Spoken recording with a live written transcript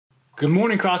Good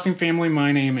morning, Crossing family.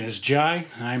 My name is Jai.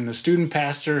 I'm the student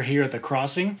pastor here at the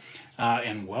Crossing,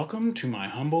 and welcome to my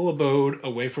humble abode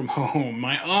away from home,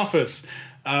 my office.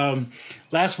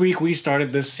 Last week we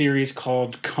started this series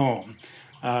called Calm,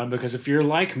 because if you're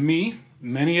like me,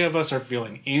 many of us are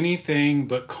feeling anything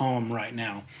but calm right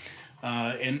now.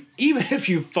 And even if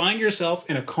you find yourself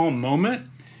in a calm moment,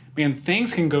 man,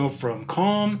 things can go from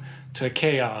calm to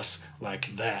chaos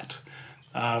like that.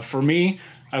 For me,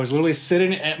 I was literally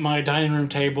sitting at my dining room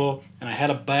table and I had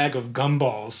a bag of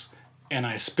gumballs and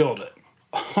I spilled it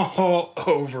all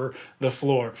over the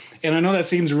floor. And I know that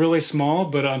seems really small,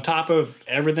 but on top of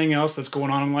everything else that's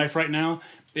going on in life right now,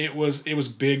 it was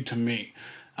big to me.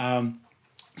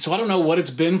 So I don't know what it's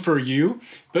been for you,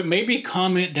 but maybe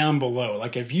comment down below.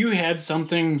 Like if you had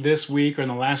something this week or in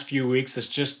the last few weeks that's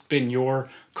just been your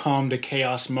calm to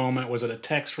chaos moment. Was it a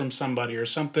text from somebody or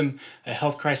something, a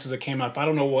health crisis that came up? I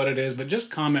don't know what it is, but just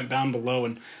comment down below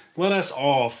and let us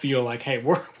all feel like, hey,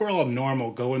 we're all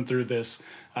normal going through this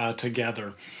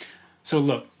together. So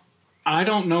look, I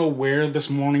don't know where this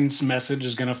morning's message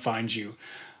is going to find you.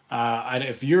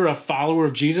 If you're a follower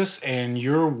of Jesus and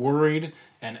you're worried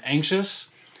and anxious,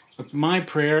 my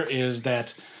prayer is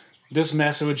that this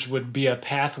message would be a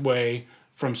pathway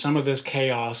from some of this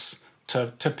chaos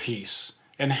to peace,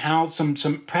 and how some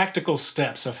practical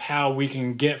steps of how we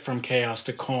can get from chaos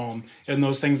to calm, and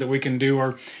those things that we can do.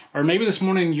 Or maybe this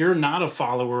morning you're not a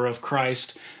follower of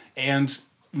Christ, and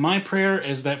my prayer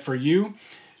is that for you,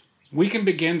 we can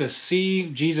begin to see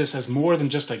Jesus as more than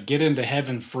just a get into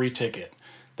heaven free ticket,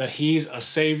 that he's a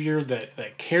savior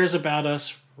that cares about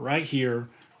us right here,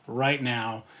 right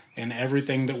now, and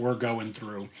everything that we're going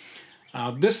through.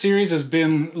 This series has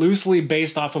been loosely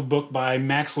based off a book by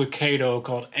Max Lucado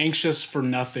called Anxious for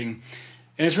Nothing.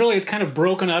 And it's kind of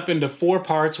broken up into 4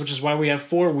 parts, which is why we have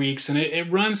 4 weeks. And it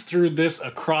runs through this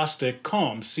acrostic,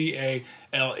 CALM,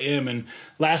 C-A-L-M. And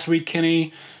last week,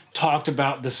 Kenny talked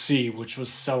about the C, which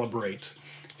was celebrate.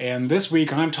 And this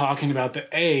week, I'm talking about the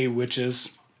A, which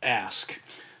is ask.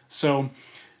 So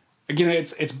again,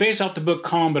 it's based off the book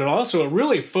Calm, but it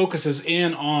really focuses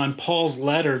in on Paul's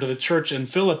letter to the church in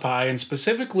Philippi, and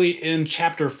specifically in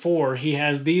chapter 4, he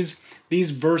has these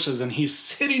verses, and he's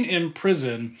sitting in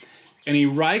prison, and he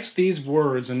writes these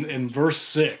words in verse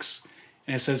 6,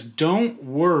 and it says, "Don't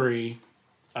worry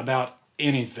about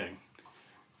anything."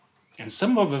 And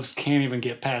some of us can't even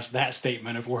get past that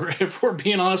statement if we're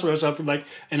being honest with ourselves. We're like,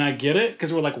 and I get it,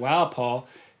 because we're like, wow, Paul,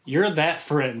 you're that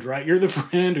friend, right? You're the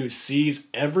friend who sees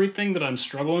everything that I'm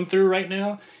struggling through right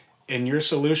now, and your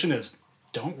solution is,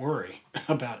 don't worry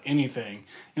about anything.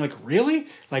 You're like, really?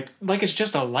 Like it's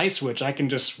just a light switch. I can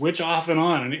just switch off and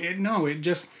on. And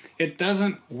it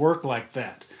doesn't work like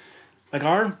that. Like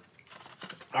our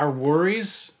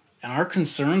worries and our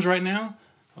concerns right now,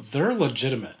 they're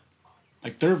legitimate.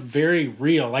 Like they're very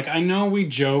real. Like I know we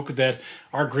joke that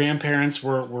our grandparents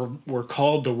were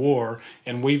called to war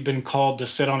and we've been called to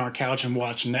sit on our couch and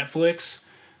watch Netflix,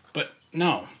 but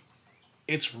no,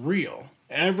 it's real.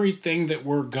 Everything that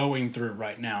we're going through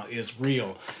right now is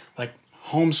real. Like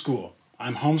homeschool.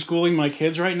 I'm homeschooling my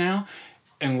kids right now,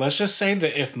 and let's just say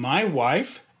that if my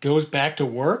wife goes back to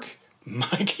work, my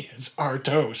kids are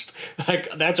toast.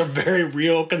 Like that's a very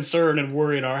real concern and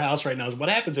worry in our house right now, is what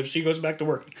happens if she goes back to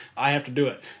work. I have to do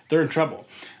it. They're in trouble.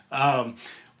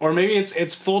 Or maybe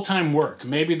it's full-time work.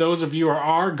 Maybe those of you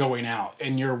are going out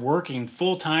and you're working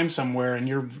full-time somewhere,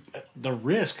 and the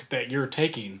risk that you're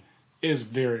taking is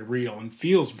very real and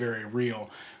feels very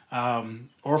real.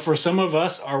 Or for some of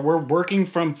us, we're working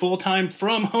from full-time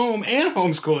from home and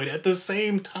homeschooling at the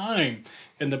same time,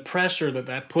 and the pressure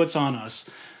that puts on us.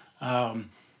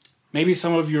 Maybe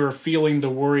some of you are feeling the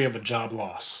worry of a job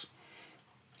loss.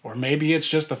 Or maybe it's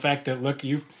just the fact that, look,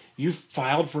 you've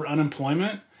filed for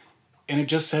unemployment and it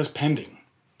just says pending.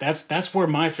 That's where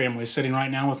my family is sitting right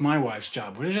now with my wife's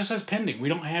job. It just says pending. We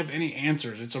don't have any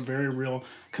answers. It's a very real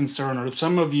concern. Or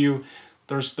some of you,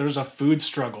 there's a food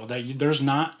struggle, that there's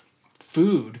not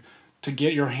food to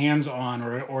get your hands on,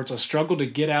 or it's a struggle to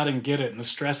get out and get it, and the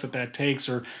stress that takes.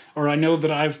 Or I know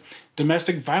that I've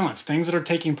domestic violence, things that are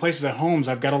taking place at homes.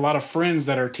 I've got a lot of friends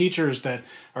that are teachers that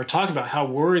are talking about how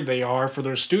worried they are for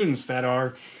their students that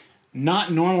are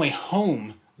not normally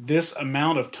home this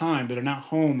amount of time, that are not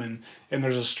home, and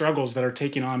there's a struggles that are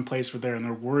taking on place with there, and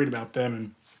they're worried about them.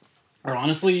 And or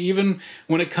honestly, even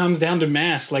when it comes down to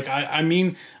masks, like I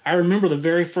remember the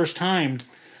very first time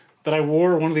that I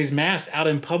wore one of these masks out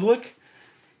in public,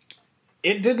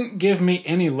 it didn't give me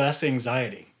any less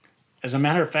anxiety. As a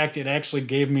matter of fact, it actually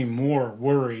gave me more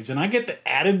worries. And I get the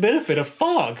added benefit of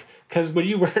fog, because when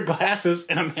you wear glasses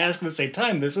and a mask at the same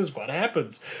time, this is what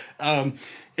happens. And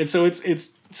so it's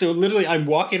So literally, I'm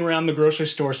walking around the grocery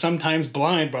store, sometimes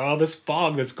blind by all this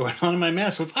fog that's going on in my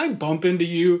mask. So if I bump into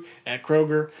you at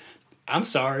Kroger, I'm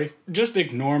sorry. Just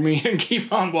ignore me and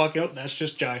keep on walking. Oh, that's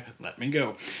just Jai. Let me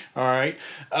go. All right.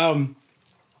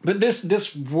 But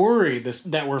this worry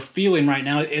that we're feeling right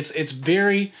now, it's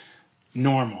very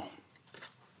normal.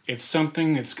 It's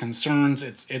something. It's concerns.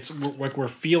 It's like we're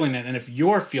feeling it, and if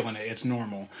you're feeling it, it's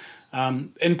normal.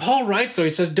 And Paul writes, though, he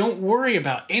says, don't worry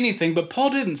about anything. But Paul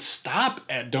didn't stop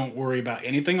at don't worry about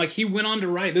anything. Like, he went on to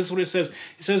write, this is what it says.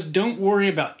 He says, don't worry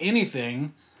about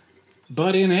anything,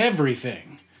 but in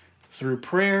everything, through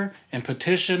prayer and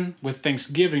petition with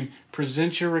thanksgiving,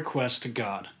 present your requests to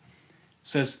God. It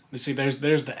says, you see, there's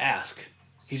the ask.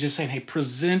 He's just saying, hey,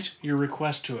 present your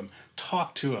request to him.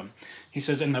 Talk to him. He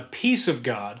says, and the peace of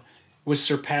God, which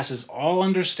surpasses all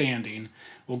understanding,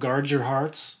 will guard your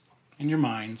hearts and your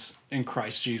minds in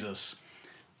Christ Jesus.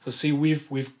 So see,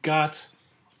 we've got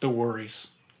the worries.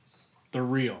 They're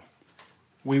real.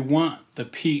 We want the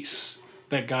peace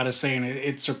that God is saying.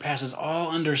 It surpasses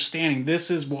all understanding. This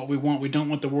is what we want. We don't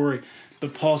want the worry.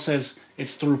 But Paul says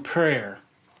it's through prayer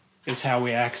is how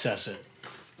we access it.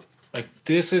 Like,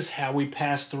 this is how we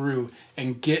pass through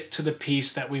and get to the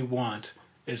peace that we want,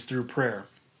 is through prayer.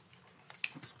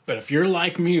 But if you're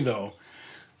like me, though,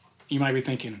 you might be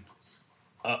thinking,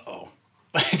 uh-oh.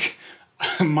 Like,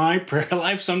 my prayer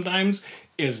life sometimes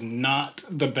is not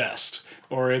the best,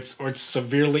 or it's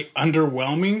severely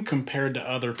underwhelming compared to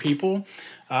other people.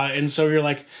 And so you're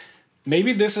like,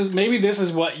 maybe this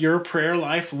is what your prayer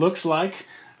life looks like.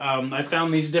 I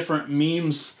found these different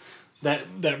memes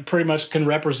that pretty much can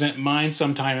represent mine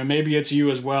sometime, and maybe it's you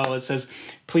as well. It says,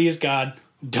 please, God,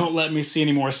 don't let me see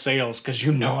any more sales because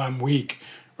you know I'm weak.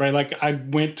 Right? Like, I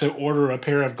went to order a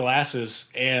pair of glasses,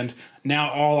 and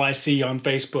now all I see on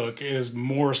Facebook is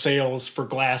more sales for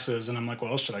glasses. And I'm like,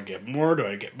 well, should I get more? Do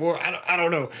I get more? I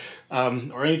don't know.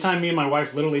 Or anytime me and my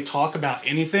wife literally talk about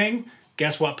anything,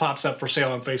 guess what pops up for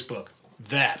sale on Facebook?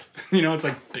 That. It's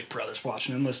like Big Brother's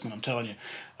watching and listening, I'm telling you.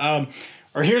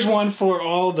 Or here's one for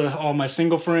all my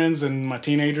single friends and my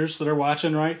teenagers that are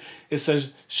watching, right? It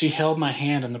says, she held my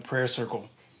hand in the prayer circle.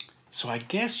 So I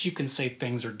guess you can say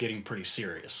things are getting pretty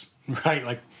serious, right?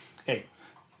 Like, hey,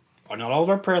 not all of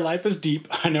our prayer life is deep.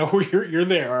 I know you're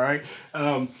there, all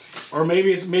right? Or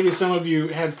maybe some of you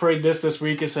have prayed this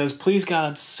week. It says, please,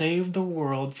 God, save the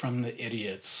world from the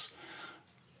idiots.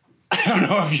 I don't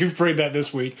know if you've prayed that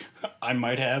this week. I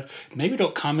might have. Maybe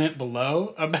don't comment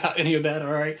below about any of that,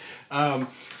 all right?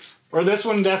 Or this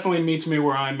one definitely meets me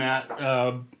where I'm at.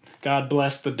 God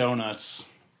bless the donuts,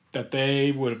 that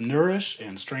they would nourish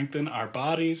and strengthen our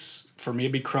bodies. For me,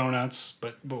 it'd be cronuts,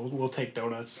 but we'll take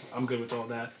donuts. I'm good with all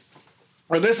that.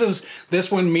 Or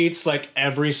this one meets like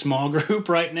every small group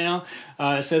right now.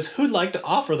 It says, who'd like to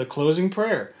offer the closing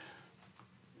prayer?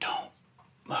 Don't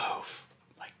move.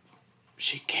 Like,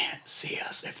 she can't see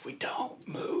us if we don't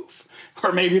move.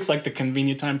 Or maybe it's like the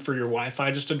convenient time for your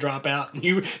Wi-Fi just to drop out and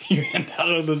you end out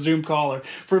of the Zoom call. Or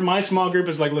for my small group,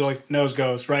 it's like literally nose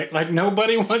goes, right? Like,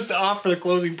 nobody wants to offer the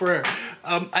closing prayer.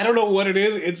 I don't know what it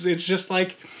is. It's just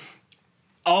like,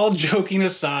 all joking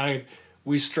aside,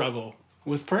 we struggle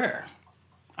with prayer.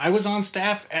 I was on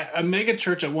staff at a mega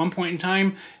church at one point in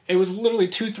time. It was literally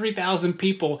 2,000-3,000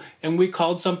 people, and we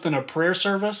called something a prayer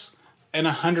service, and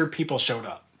 100 people showed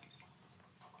up.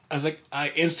 I was like, I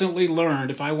instantly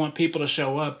learned, if I want people to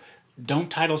show up, don't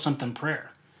title something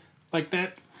prayer. Like,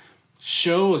 that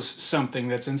shows something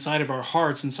that's inside of our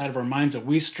hearts, inside of our minds, that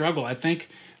we struggle. I think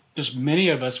just many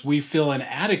of us, we feel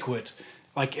inadequate,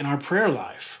 like in our prayer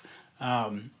life.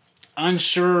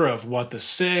 Unsure of what to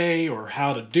say or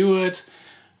how to do it.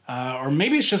 Or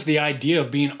maybe it's just the idea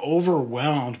of being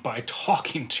overwhelmed by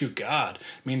talking to God.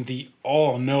 I mean, the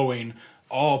all-knowing,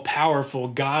 all-powerful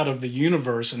God of the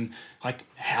universe. And, like,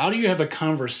 how do you have a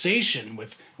conversation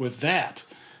with that?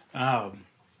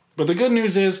 But the good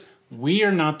news is, we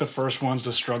are not the first ones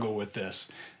to struggle with this.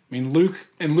 I mean,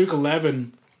 in Luke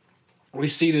 11, we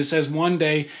see that it says, one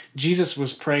day, Jesus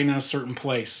was praying in a certain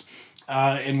place.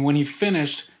 And when he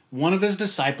finished, one of his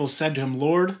disciples said to him,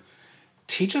 Lord,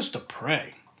 teach us to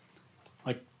pray.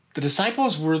 Like, the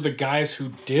disciples were the guys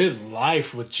who did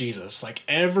life with Jesus. Like,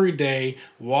 every day,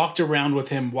 walked around with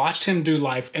him, watched him do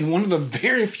life. And one of the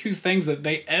very few things that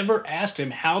they ever asked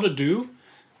him how to do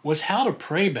was how to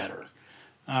pray better.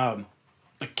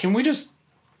 Like, can we just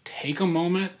take a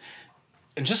moment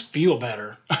and just feel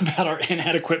better about our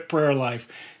inadequate prayer life?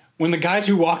 When the guys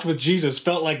who walked with Jesus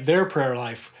felt like their prayer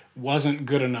life wasn't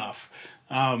good enough.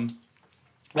 I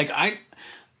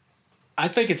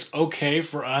think it's okay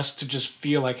for us to just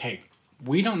feel like, hey,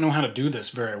 we don't know how to do this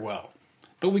very well,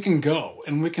 but we can go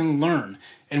and we can learn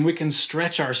and we can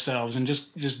stretch ourselves and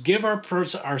just give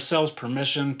ourselves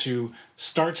permission to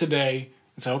start today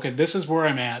and say, okay, this is where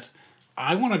I'm at.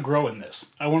 I want to grow in this.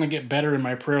 I want to get better in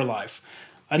my prayer life.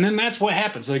 And then that's what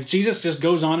happens. Like Jesus just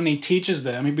goes on and he teaches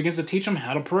them. He begins to teach them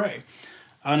how to pray.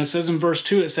 And it says in verse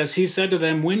 2, it says, he said to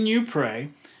them, when you pray,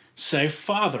 say,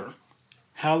 Father,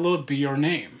 hallowed be your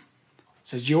name. It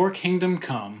says, your kingdom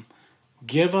come.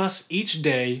 Give us each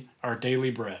day our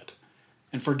daily bread.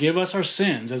 And forgive us our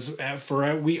sins,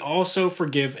 for we also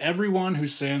forgive everyone who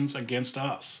sins against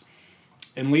us.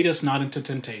 And lead us not into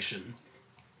temptation.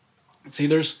 See,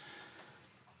 there's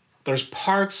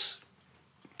parts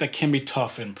that can be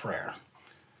tough in prayer,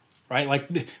 right?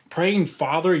 Like praying,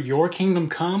 Father, your kingdom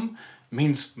come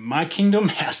means my kingdom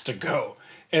has to go.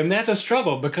 And that's a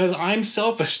struggle because I'm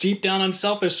selfish. Deep down, I'm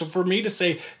selfish. So for me to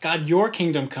say, God, your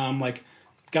kingdom come, like,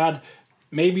 God,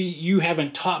 maybe you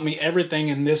haven't taught me everything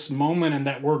in this moment and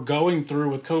that we're going through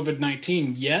with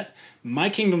COVID-19 yet. My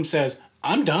kingdom says,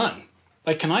 I'm done.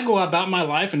 Like, can I go about my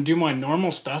life and do my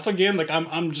normal stuff again? Like,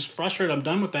 I'm just frustrated. I'm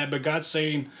done with that. But God's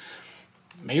saying,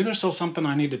 maybe there's still something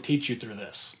I need to teach you through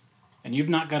this. And you've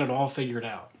not got it all figured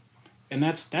out. And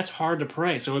that's hard to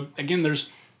pray. So again,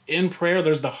 in prayer,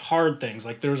 there's the hard things.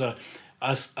 Like there's a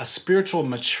spiritual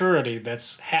maturity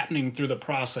that's happening through the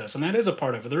process. And that is a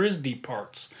part of it. There is deep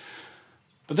parts.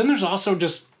 But then there's also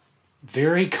just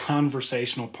very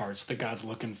conversational parts that God's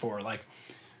looking for. Like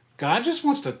God just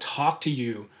wants to talk to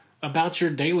you about your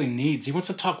daily needs. He wants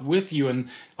to talk with you. And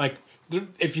like,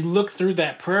 if you look through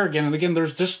that prayer again and again,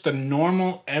 there's just the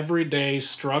normal everyday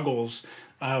struggles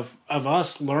of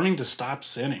us learning to stop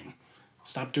sinning.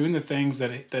 Stop doing the things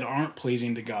that aren't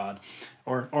pleasing to God,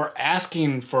 or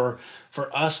asking for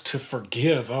us to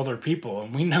forgive other people.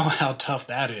 And we know how tough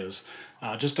that is,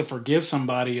 just to forgive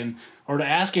somebody or to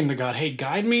asking to God, hey,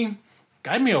 guide me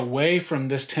away from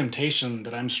this temptation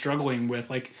that I'm struggling with.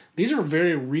 Like these are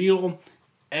very real,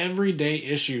 everyday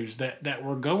issues that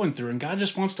we're going through. And God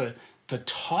just wants to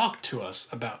talk to us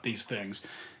about these things.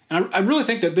 And I really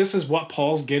think that this is what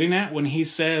Paul's getting at when he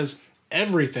says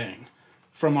everything.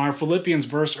 From our Philippians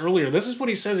verse earlier, this is what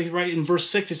he says. In verse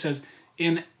 6, he says,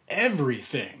 in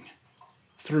everything,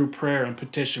 through prayer and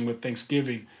petition with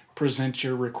thanksgiving, present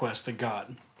your request to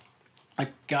God.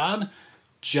 Like God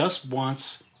just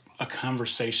wants a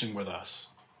conversation with us.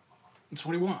 That's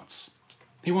what he wants.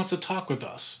 He wants to talk with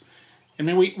us. And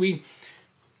then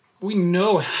we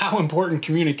know how important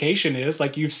communication is.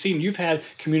 Like you've had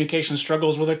communication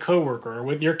struggles with a coworker or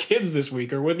with your kids this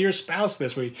week or with your spouse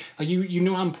this week. Like you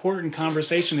know how important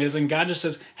conversation is. And God just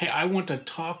says, hey, I want to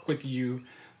talk with you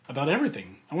about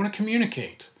everything. I want to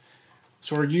communicate.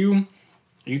 So are you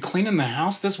cleaning the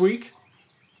house this week?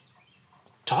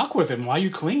 Talk with him while you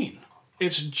clean.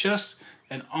 It's just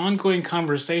an ongoing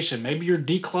conversation. Maybe you're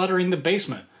decluttering the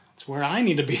basement. It's where I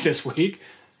need to be this week.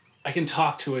 I can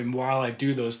talk to him while I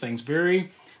do those things.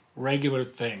 Very regular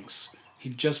things. He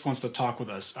just wants to talk with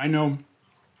us.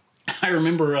 I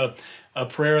remember a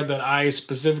prayer that I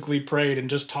specifically prayed and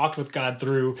just talked with God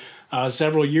through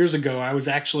several years ago. I was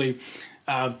actually,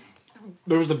 it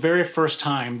was the very first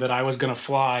time that I was going to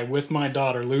fly with my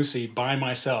daughter Lucy by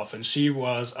myself. And she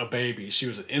was a baby. She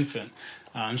was an infant.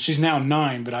 She's now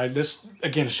 9, but this,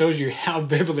 again, shows you how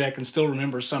vividly I can still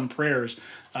remember some prayers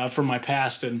from my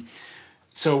past. And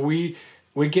so we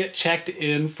get checked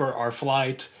in for our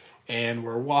flight, and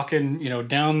we're walking,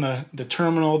 down the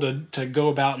terminal to go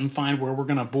about and find where we're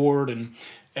going to board,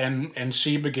 and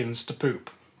she begins to poop.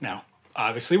 Now,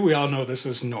 obviously, we all know this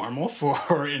is normal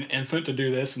for an infant to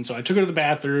do this, and so I took her to the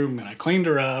bathroom, and I cleaned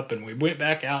her up, and we went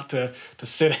back out to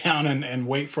sit down and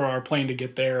wait for our plane to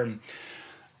get there, and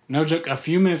no joke, a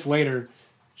few minutes later,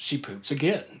 she poops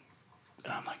again.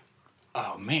 And I'm like,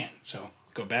 oh, man. So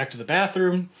go back to the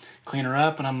bathroom, clean her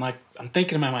up, and I'm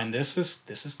thinking in my mind, this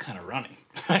is kind of running.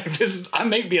 I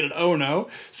may be in an oh no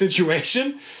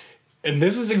situation, and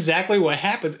this is exactly what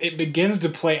happens. It begins to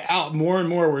play out more and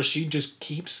more where she just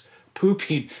keeps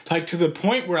pooping, like to the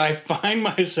point where I find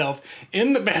myself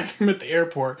in the bathroom at the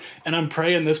airport, and I'm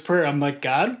praying this prayer. I'm like,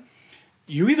 God,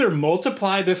 you either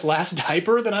multiply this last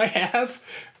diaper that I have,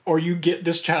 or you get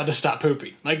this child to stop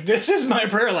pooping. Like, this is my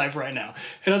prayer life right now.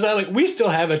 And I was like, we still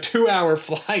have a 2-hour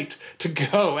flight to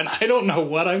go, and I don't know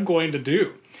what I'm going to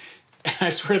do. And I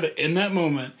swear that in that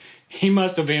moment, he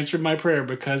must have answered my prayer,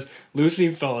 because Lucy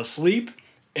fell asleep,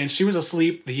 and she was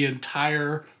asleep the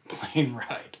entire plane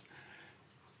ride.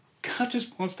 God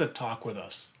just wants to talk with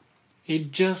us. He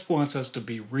just wants us to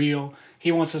be real.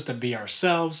 He wants us to be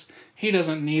ourselves. He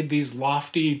doesn't need these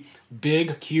lofty,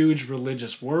 big, huge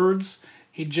religious words.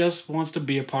 He just wants to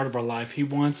be a part of our life. He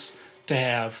wants to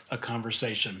have a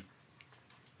conversation.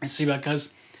 And see,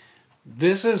 because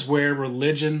This is where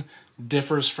religion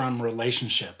differs from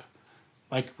relationship.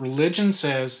 Like religion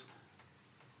says,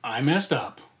 I messed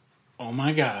up. Oh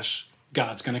my gosh,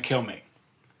 God's going to kill me.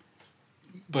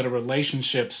 But a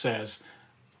relationship says,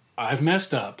 I've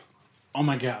messed up. Oh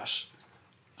my gosh,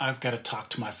 I've got to talk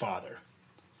to my Father.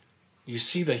 You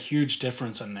see the huge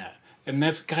difference in that. And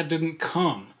that's God didn't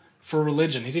come for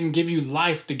religion. He didn't give you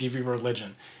life to give you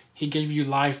religion. He gave you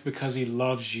life because he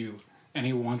loves you and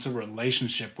he wants a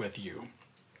relationship with you.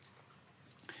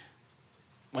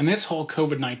 When this whole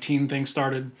COVID-19 thing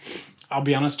started, I'll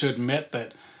be honest to admit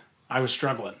that I was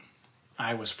struggling.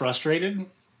 I was frustrated.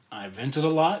 I vented a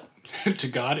lot to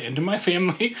God and to my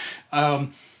family. But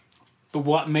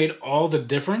what made all the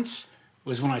difference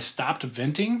was when I stopped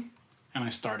venting and I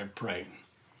started praying.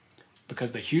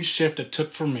 Because the huge shift it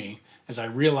took for me is I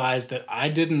realized that I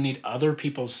didn't need other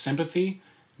people's sympathy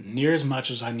near as much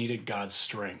as I needed God's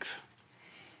strength.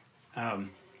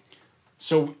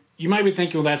 So you might be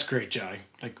thinking, well, that's great, Jai.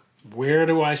 Like, where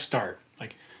do I start?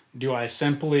 Like, do I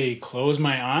simply close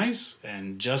my eyes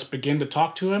and just begin to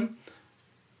talk to him?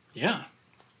 Yeah,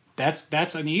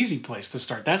 that's an easy place to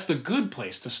start. That's the good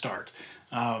place to start.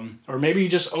 Or maybe you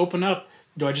just open up.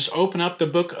 Do I just open up the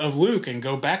book of Luke and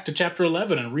go back to chapter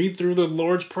 11 and read through the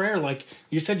Lord's Prayer? Like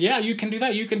you said, yeah, you can do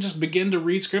that. You can just begin to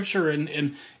read scripture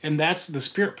and that's the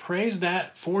Spirit prays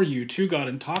that for you to God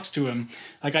and talks to him.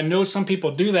 Like I know some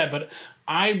people do that, but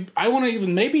I want to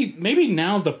even, maybe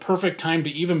now's the perfect time to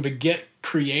even get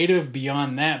creative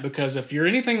beyond that, because if you're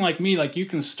anything like me, like you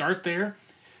can start there,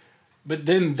 but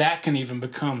then that can even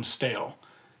become stale.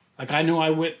 Like I know I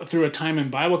went through a time in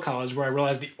Bible college where I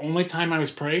realized the only time I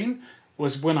was praying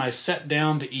was when I sat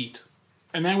down to eat.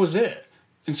 And that was it.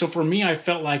 And so for me, I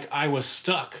felt like I was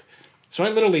stuck. So I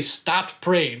literally stopped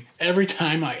praying every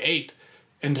time I ate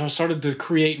and I started to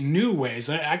create new ways.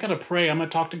 I got to pray. I'm going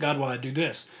to talk to God while I do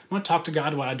this. I'm going to talk to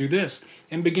God while I do this.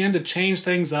 And began to change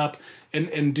things up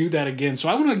and do that again. So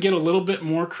I want to get a little bit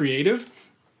more creative.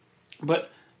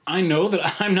 But I know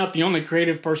that I'm not the only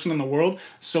creative person in the world.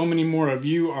 So many more of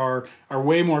you are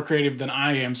way more creative than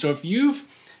I am. So if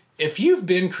you've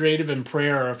been creative in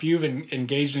prayer, or if you've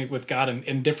engaged with God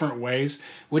in different ways,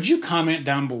 would you comment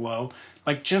down below?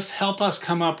 Like, just help us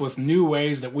come up with new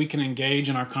ways that we can engage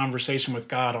in our conversation with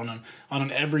God on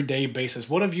an everyday basis.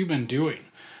 What have you been doing?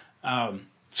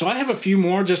 So I have a few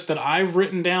more just that I've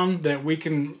written down that we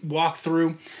can walk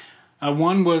through.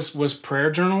 One was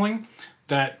prayer journaling.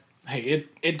 That, hey,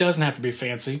 it doesn't have to be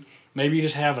fancy. Maybe you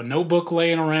just have a notebook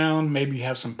laying around. Maybe you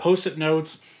have some Post-it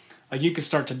notes. Like you could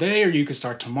start today or you could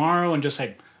start tomorrow and just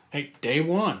say, hey, day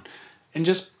one. And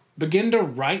just begin to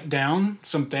write down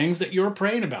some things that you're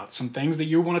praying about, some things that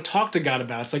you want to talk to God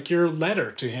about. It's like your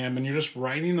letter to him and you're just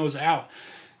writing those out.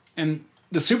 And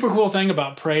the super cool thing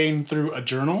about praying through a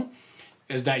journal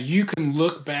is that you can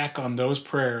look back on those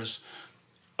prayers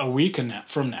a week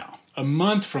from now, a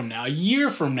month from now, a year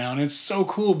from now. And it's so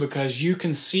cool because you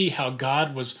can see how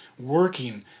God was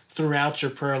working throughout your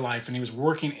prayer life, and he was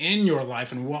working in your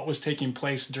life and what was taking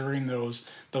place during those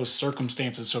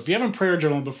circumstances. So if you haven't prayer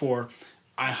journaled before,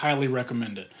 I highly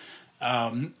recommend it.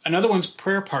 Another one's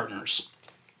prayer partners.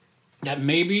 That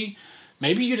maybe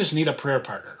you just need a prayer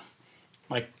partner.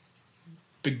 Like,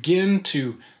 begin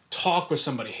to talk with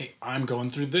somebody. Hey, I'm going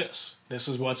through this. This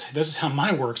is how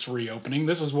my work's reopening.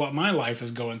 This is what my life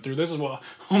is going through. This is what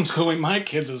homeschooling my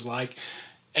kids is like.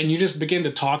 And you just begin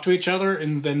to talk to each other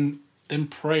and then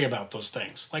pray about those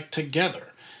things, like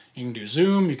together. You can do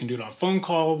Zoom, you can do it on a phone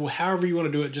call, however you want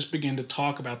to do it, just begin to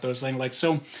talk about those things. Like,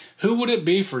 so who would it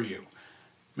be for you?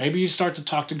 Maybe you start to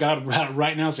talk to God about it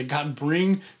right now. Say, God,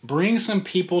 bring some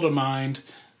people to mind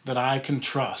that I can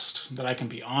trust, that I can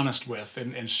be honest with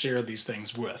and share these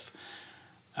things with.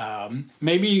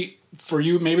 Maybe for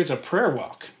you, maybe it's a prayer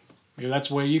walk. Maybe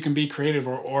that's where you can be creative.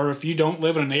 Or if you don't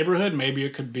live in a neighborhood, maybe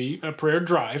it could be a prayer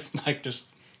drive, like just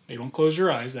you don't close your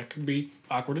eyes. That could be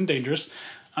awkward and dangerous.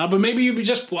 But maybe you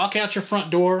just walk out your front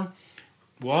door,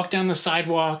 walk down the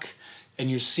sidewalk,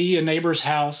 and you see a neighbor's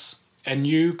house, and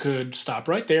you could stop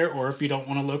right there. Or if you don't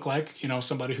want to look like,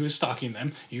 somebody who's stalking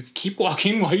them, you keep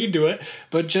walking while you do it.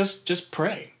 But just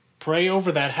pray. Pray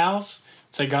over that house.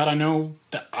 Say, God, I know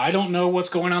that I don't know what's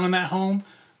going on in that home,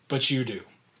 but you do.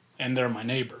 And they're my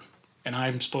neighbor. And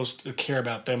I'm supposed to care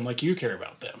about them like you care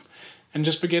about them. And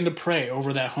just begin to pray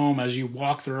over that home as you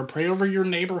walk through, or pray over your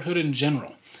neighborhood in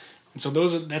general. And so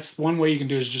that's one way you can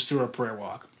do is just through a prayer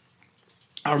walk.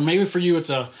 Or maybe for you,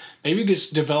 maybe you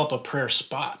just develop a prayer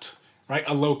spot, right?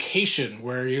 A location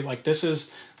where you're like, this is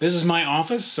my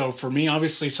office. So for me,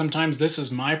 obviously, sometimes this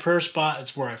is my prayer spot.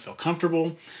 It's where I feel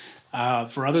comfortable.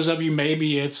 For others of you,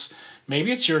 maybe it's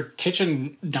your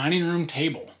kitchen dining room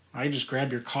table. right? Just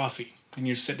grab your coffee and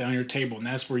you sit down at your table, and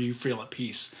that's where you feel at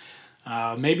peace.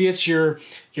 Maybe it's your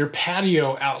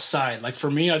patio outside. Like for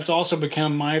me, it's also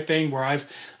become my thing where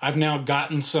I've now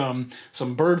gotten some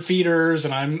bird feeders,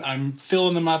 and I'm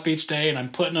filling them up each day, and I'm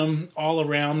putting them all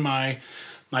around my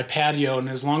patio. And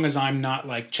as long as I'm not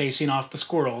like chasing off the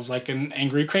squirrels like an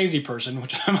angry crazy person,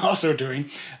 which I'm also doing,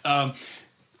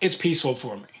 it's peaceful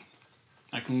for me.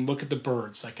 I can look at the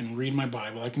birds. I can read my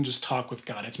Bible. I can just talk with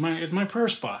God. It's my prayer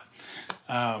spot.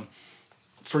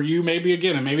 For you, maybe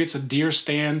it's a deer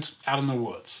stand out in the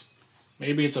woods.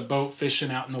 Maybe it's a boat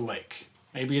fishing out in the lake.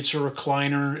 Maybe it's your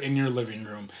recliner in your living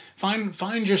room.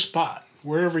 Find your spot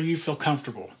wherever you feel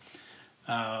comfortable.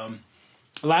 The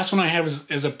last one I have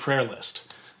is a prayer list.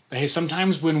 Hey,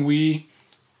 sometimes when we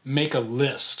make a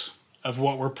list of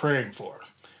what we're praying for,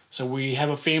 so we have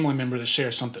a family member that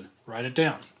shares something, write it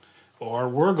down. Or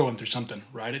we're going through something,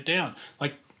 write it down.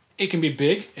 Like, it can be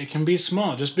big, it can be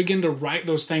small. Just begin to write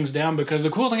those things down, because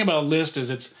the cool thing about a list is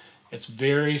it's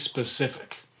very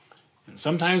specific. And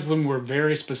sometimes when we're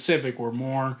very specific, we're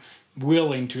more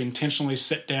willing to intentionally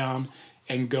sit down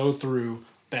and go through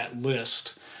that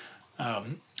list.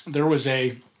 There was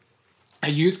a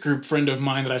youth group friend of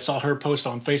mine that I saw her post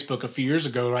on Facebook a few years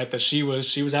ago, right, that she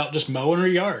was out just mowing her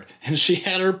yard, and she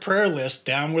had her prayer list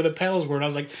down where the pedals were, and I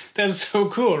was like, that's so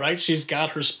cool, right? She's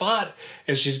got her spot,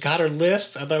 and she's got her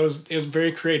list. I thought it was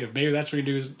very creative. Maybe that's what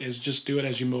you do, is just do it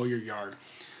as you mow your yard.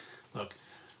 Look,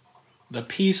 the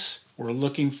peace we're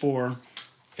looking for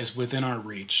is within our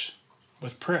reach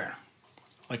with prayer.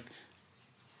 Like,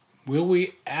 will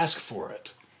we ask for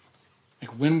it?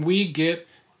 Like, when we get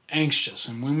anxious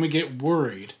and when we get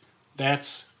worried,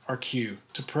 that's our cue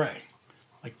to pray.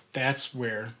 Like, that's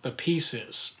where the peace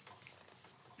is.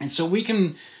 And so we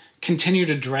can continue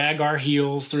to drag our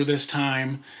heels through this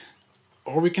time,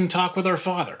 or we can talk with our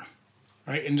Father,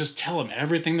 right? And just tell him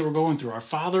everything that we're going through. Our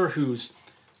Father who's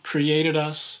created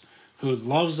us, who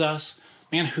loves us,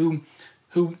 man,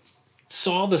 who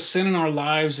saw the sin in our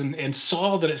lives and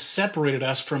saw that it separated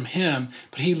us from him,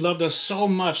 but he loved us so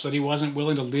much that he wasn't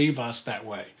willing to leave us that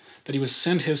way. That he would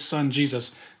send his son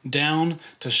Jesus down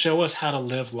to show us how to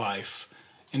live life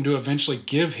and to eventually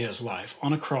give his life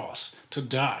on a cross to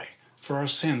die for our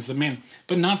sins.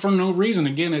 But not for no reason.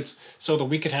 Again, it's so that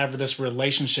we could have this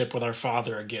relationship with our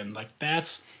Father again. Like,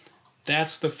 that's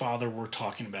the Father we're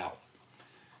talking about.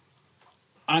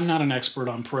 I'm not an expert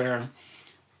on prayer.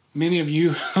 Many of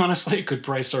you, honestly, could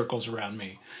pray circles around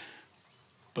me.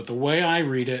 But the way I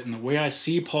read it and the way I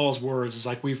see Paul's words is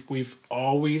like we've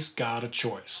always got a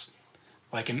choice.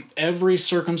 Like, in every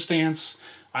circumstance,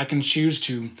 I can choose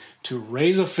to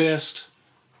raise a fist,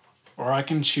 or I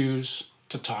can choose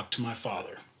to talk to my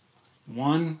Father.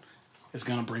 One is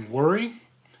going to bring worry,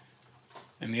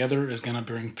 and the other is going to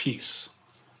bring peace.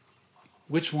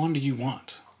 Which one do you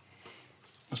want?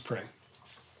 Let's pray.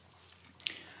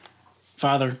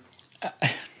 Father,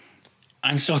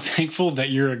 I'm so thankful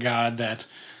that you're a God that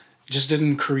just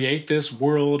didn't create this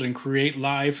world and create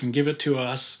life and give it to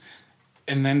us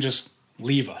and then just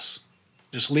leave us.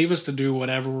 Just leave us to do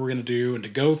whatever we're going to do and to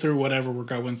go through whatever we're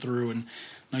going through. And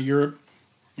now you're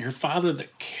a Father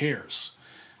that cares.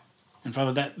 And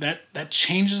Father, that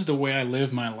changes the way I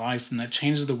live my life, and that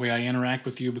changes the way I interact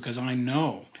with you, because I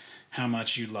know how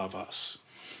much you love us.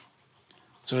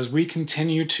 So as we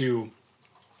continue to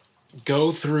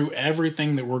go through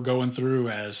everything that we're going through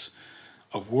as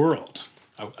a world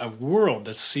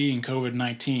that's seeing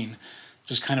COVID-19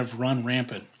 just kind of run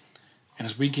rampant, and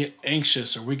as we get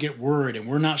anxious or we get worried and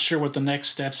we're not sure what the next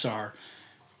steps are,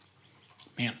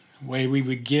 man, way we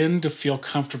begin to feel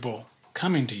comfortable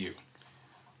coming to you,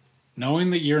 knowing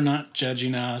that you're not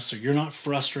judging us or you're not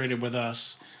frustrated with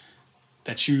us,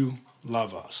 that you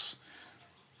love us,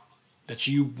 that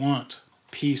you want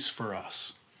peace for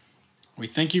us. We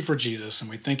thank you for Jesus,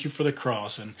 and we thank you for the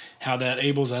cross and how that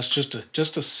enables us just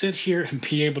to sit here and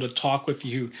be able to talk with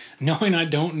you, knowing I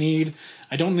don't need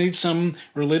some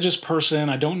religious person,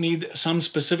 I don't need some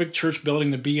specific church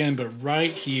building to be in, but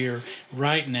right here,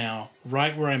 right now,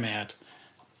 right where I'm at,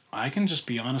 I can just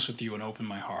be honest with you and open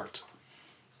my heart.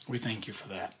 We thank you for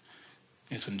that.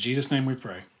 It's in Jesus' name we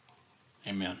pray.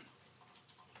 Amen.